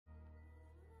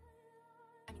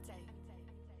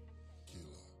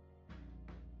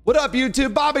What up,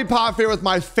 YouTube? BOBBYPOFF here with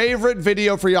my favorite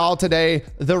video for y'all today,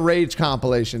 the Rage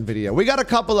compilation video. We got a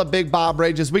couple of big Bob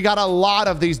rages. We got a lot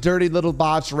of these dirty little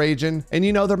bots raging, and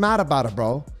you know they're mad about it,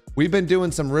 bro. We've been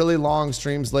doing some really long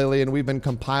streams lately, and we've been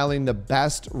compiling the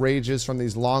best rages from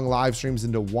these long live streams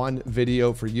into one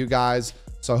video for you guys.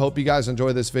 So I hope you guys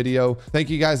enjoy this video. Thank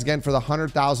you guys again for the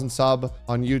 100,000 sub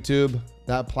on YouTube.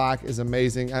 That plaque is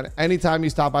amazing. And anytime you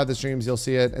stop by the streams, you'll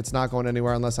see it. It's not going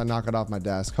anywhere unless I knock it off my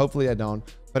desk. Hopefully I don't.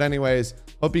 But anyways,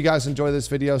 hope you guys enjoy this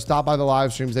video. Stop by the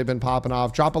live streams. They've been popping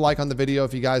off. Drop a like on the video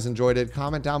if you guys enjoyed it.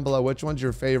 Comment down below which one's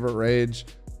your favorite rage.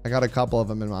 I got a couple of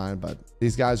them in mind, but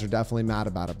these guys are definitely mad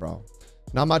about it, bro.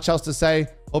 Not much else to say.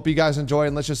 Hope you guys enjoy,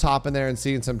 and let's just hop in there and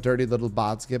see some dirty little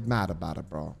bots get mad about it,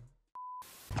 bro.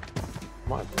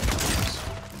 Come on.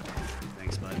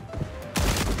 Thanks, bud.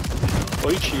 Oh,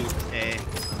 you cheated. Hey.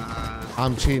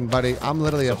 I'm cheating, buddy. I'm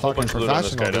literally a fucking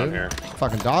professional, dude.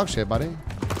 Fucking dog shit, buddy.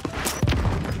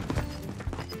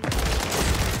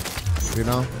 You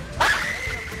know?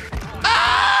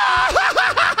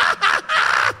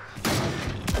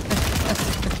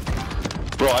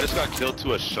 Bro, I just got killed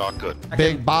to a shotgun.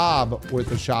 Big Bob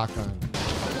with a shotgun.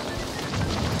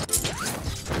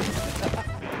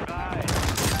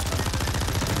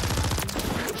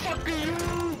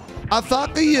 I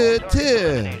fuck you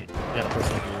too.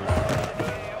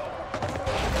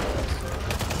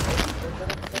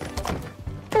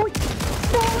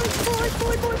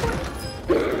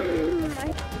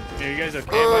 Are you guys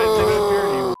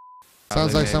okay?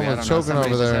 Sounds like someone's choking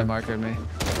over there.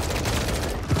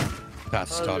 That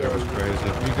stutter was crazy.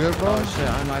 You good, bro? Oh shit,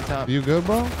 on my top. You good,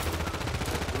 bro? I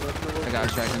got a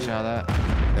shotgun shot of that.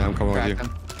 Yeah, I'm coming with you.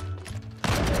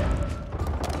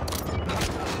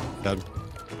 Dead.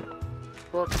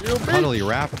 Cuddly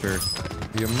raptor.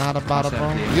 You mad about it,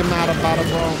 bro? You mad about it,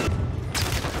 bro?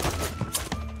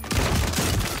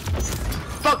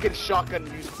 Fucking shotgun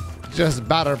music. Just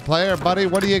better player, buddy.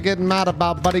 What are you getting mad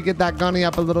about, buddy? Get that gunny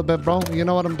up a little bit, bro. You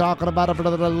know what I'm talking about, a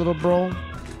little bro.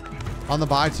 On the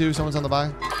buy too. Someone's on the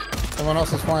buy. Someone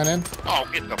else is flying in. Oh,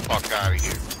 get the fuck out of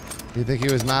here. You think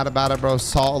he was mad about it, bro?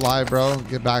 Salt live, bro.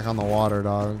 Get back on the water,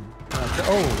 dog.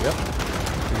 Oh, yep.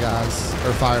 You guys.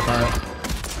 Or fire.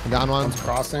 Down one.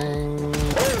 Crossing.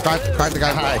 Crack the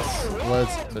guy. Nice.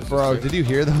 Let's, bro, did you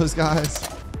hear those guys?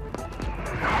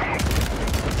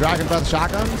 Dragon breath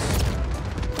shotguns?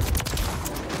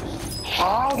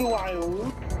 How do I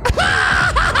lose?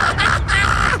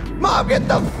 Mom, get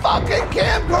the fucking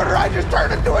camcorder. I just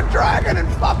turned into a dragon and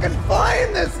fucking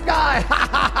flying this guy.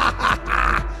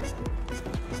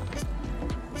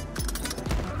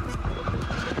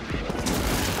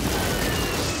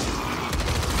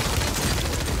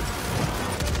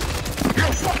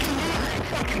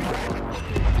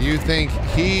 You think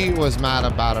he was mad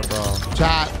about it, bro?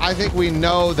 Chat, I think we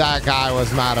know that guy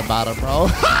was mad about it, bro.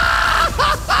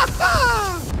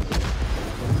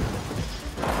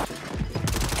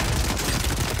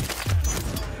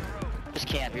 Just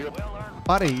can't hear.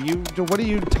 Buddy, what are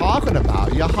you talking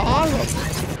about? You're horrible.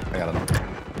 I got him.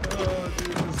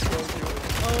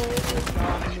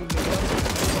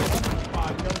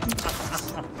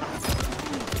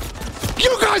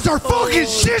 You guys are fucking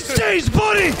shit stains,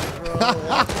 buddy!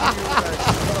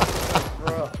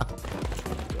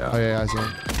 Oh yeah, I see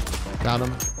him. Got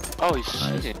him. Oh, he's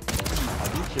shit.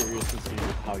 I'd be curious to see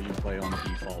how you play on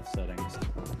default settings.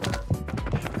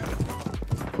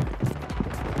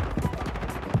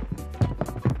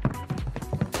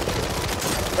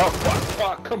 Oh,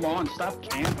 fuck. Come on. Stop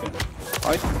camping.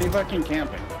 I think fucking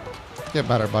camping. Get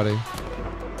better, buddy.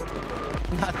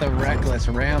 Not the reckless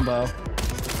Rambo.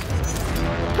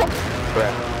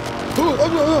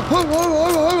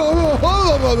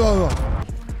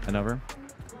 And over.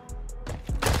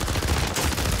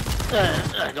 No.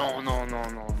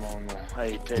 I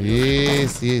hate it.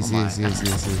 Yes.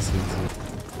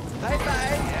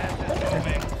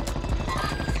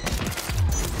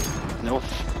 Nope.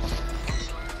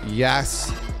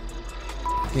 Yes.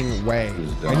 Fucking way.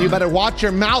 And you better watch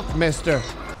your mouth, mister.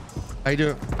 How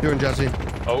you doing, Jesse?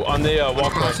 Oh, on the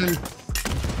walkway.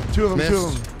 Two of them,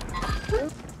 Missed.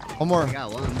 One more. I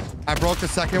got one. I broke the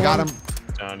second Got one. him.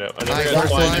 Found it. Nice. Another guy's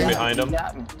flying behind him.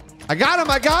 I got him.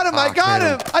 I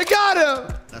got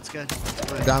him. That's good.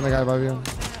 Down the guy above you.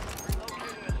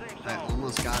 I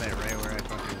almost got it right where I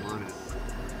fucking wanted.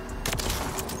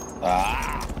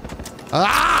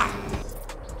 Ah!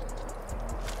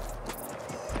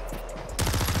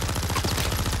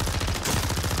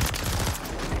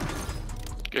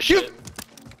 Good shit.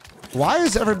 Why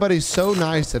is everybody so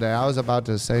nice today? I was about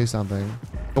to say something.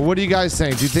 But what do you guys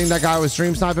think? Do you think that guy was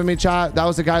stream sniping me, chat? That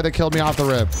was the guy that killed me off the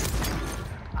rip.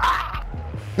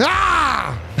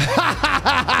 Ah!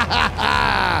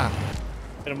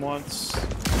 Hit him once.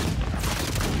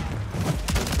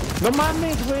 No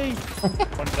mames, güey.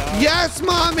 One down. Yes,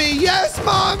 mommy. Yes,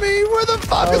 mommy. Where the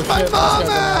fuck is my shit, mom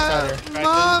last at?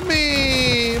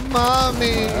 Mommy.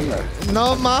 Mommy.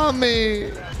 No,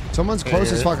 mommy. Someone's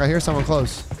close as fuck. I hear someone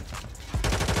close.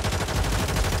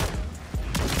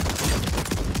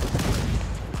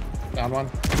 Down one.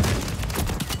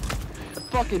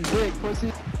 Fucking dick,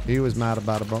 pussy. He was mad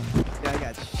about it, bro. Yeah, I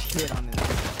got shit on this.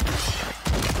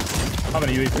 I'm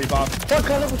gonna UAV Poff.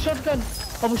 Shotgun, I have a shotgun. I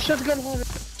have a shotgun.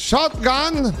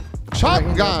 Shotgun.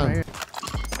 Shotgun.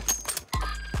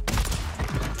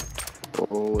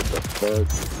 Oh, what the fuck?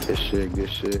 Good shit, good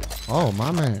shit. Oh,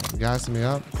 my man. Gassing me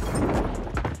up. I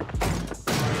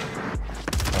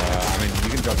mean, you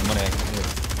can drop the money.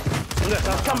 ¿Dónde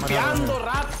estás campeando,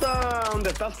 rata? ¿Dónde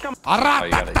estás campeando?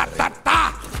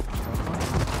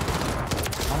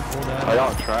 Oh,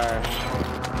 y'all trash.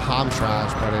 I'm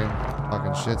trash, buddy.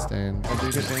 Fucking shit stain. I'll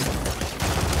do good thing.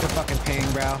 Good fucking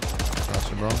ping, bro.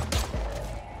 Gotcha, bro.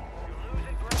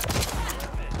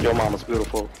 Your mama's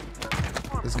beautiful.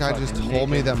 This guy just told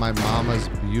me that my mama's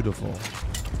beautiful.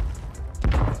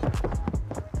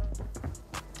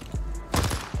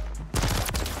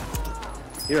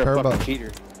 You're Turbo. a fucking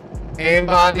cheater.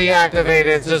 Aimbot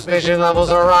deactivated. Suspicion levels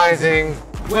are rising.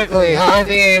 Quickly, hide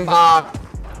the aimbot.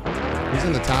 He's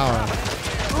in the tower.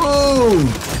 Ooh.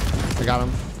 I got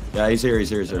him. Yeah, he's here. He's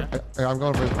here. He's here. I'm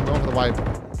going for the wipe.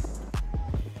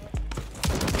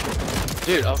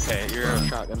 Dude, okay, you're a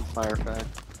shotgun fire fan.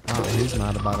 Oh, he's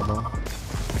mad about it, bro.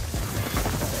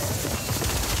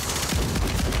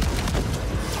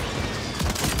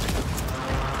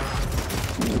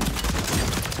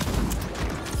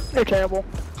 You're terrible.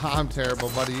 I'm terrible,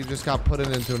 buddy. You just got put it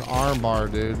into an arm bar,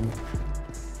 dude.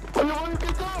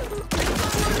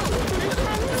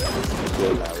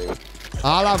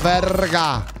 A la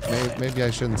verga. Maybe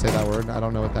I shouldn't say that word. I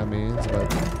don't know what that means,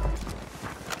 but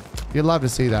you'd love to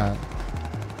see that.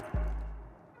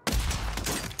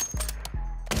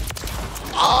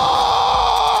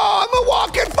 Oh, I'm a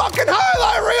walking fucking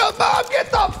highlight reel, Mom.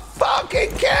 Get the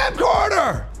fucking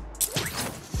camcorder.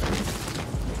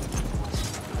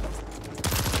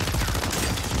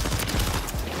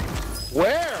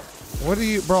 Where? What are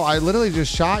you, bro? I literally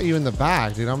just shot you in the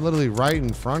back, dude. I'm literally right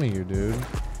in front of you, dude.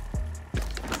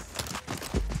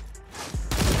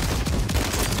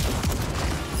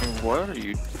 What are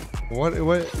you?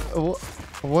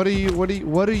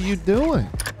 What are you doing?